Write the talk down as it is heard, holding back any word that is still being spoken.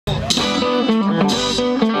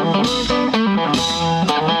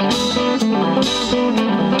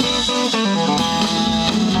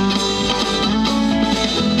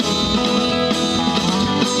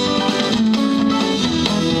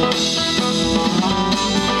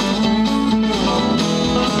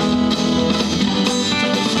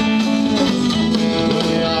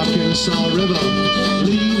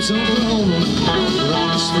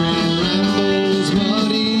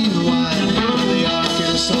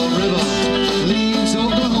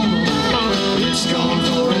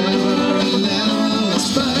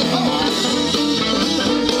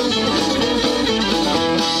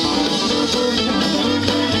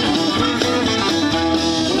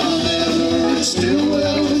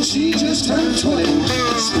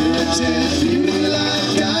said, beauty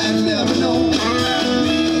like I've never known.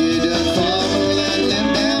 Me to follow that limb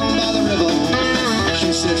down by the river. She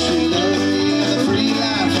said she loved me in the free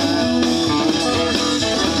life I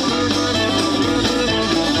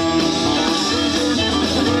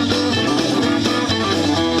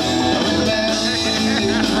went down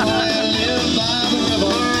I lived by the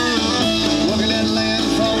river, working that land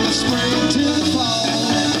from the spring to the fall.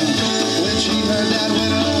 When she heard that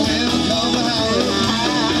winter wind come howling, I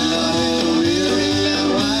heard the rearing that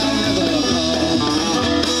wild river call.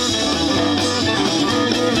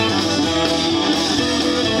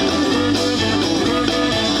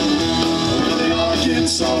 The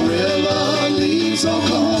Arkansas River leaves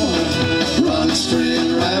Oklahoma, runs free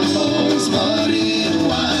and rambles muddy and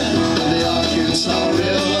wide. The Arkansas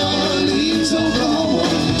River leaves Oklahoma,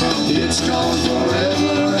 it's gone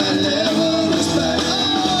forever and never is back.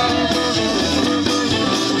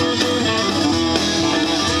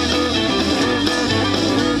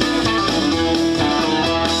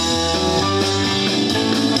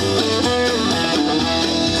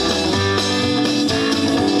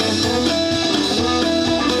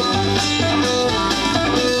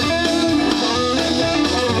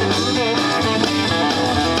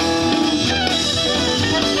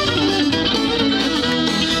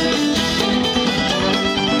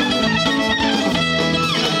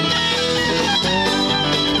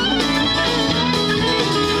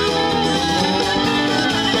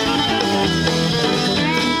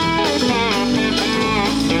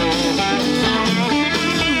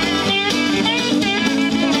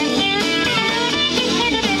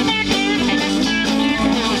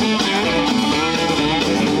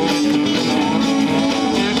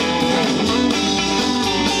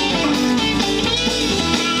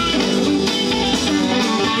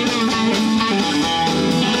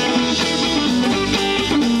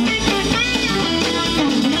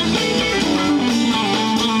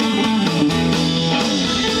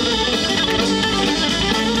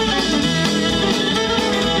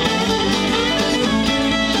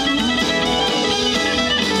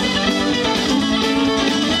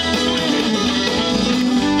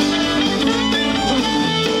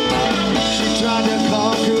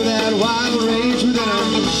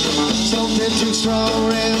 Too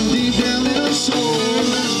strong and deep down in her soul.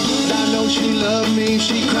 I know she loved me,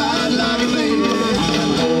 she cried like a baby.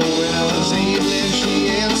 Oh, when I was evening, she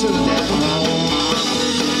answered that call.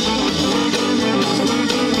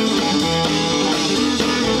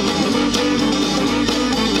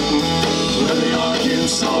 Well, the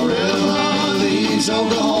Arkansas River leaves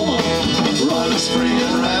Oklahoma, runs free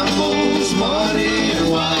and rambles muddy and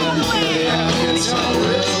wide. The Arkansas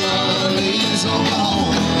River leaves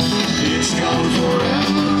Oklahoma, it's gone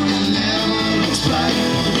forever and never looks back.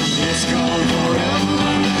 It's gone